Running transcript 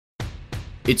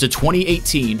It's a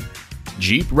 2018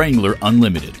 Jeep Wrangler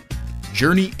Unlimited.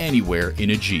 Journey anywhere in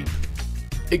a Jeep.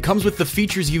 It comes with the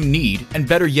features you need and,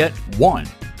 better yet, one.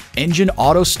 Engine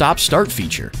auto stop start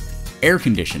feature, air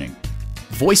conditioning,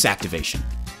 voice activation,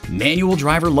 manual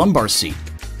driver lumbar seat,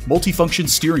 multifunction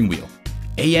steering wheel,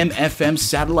 AM/FM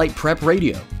satellite prep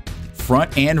radio,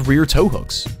 front and rear tow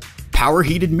hooks, power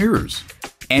heated mirrors,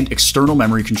 and external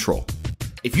memory control.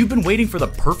 If you've been waiting for the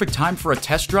perfect time for a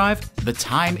test drive, the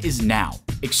time is now.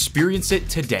 Experience it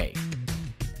today.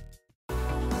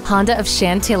 Honda of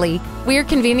Chantilly. We're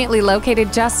conveniently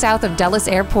located just south of Dulles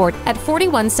Airport at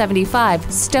 4175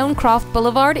 Stonecroft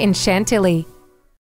Boulevard in Chantilly.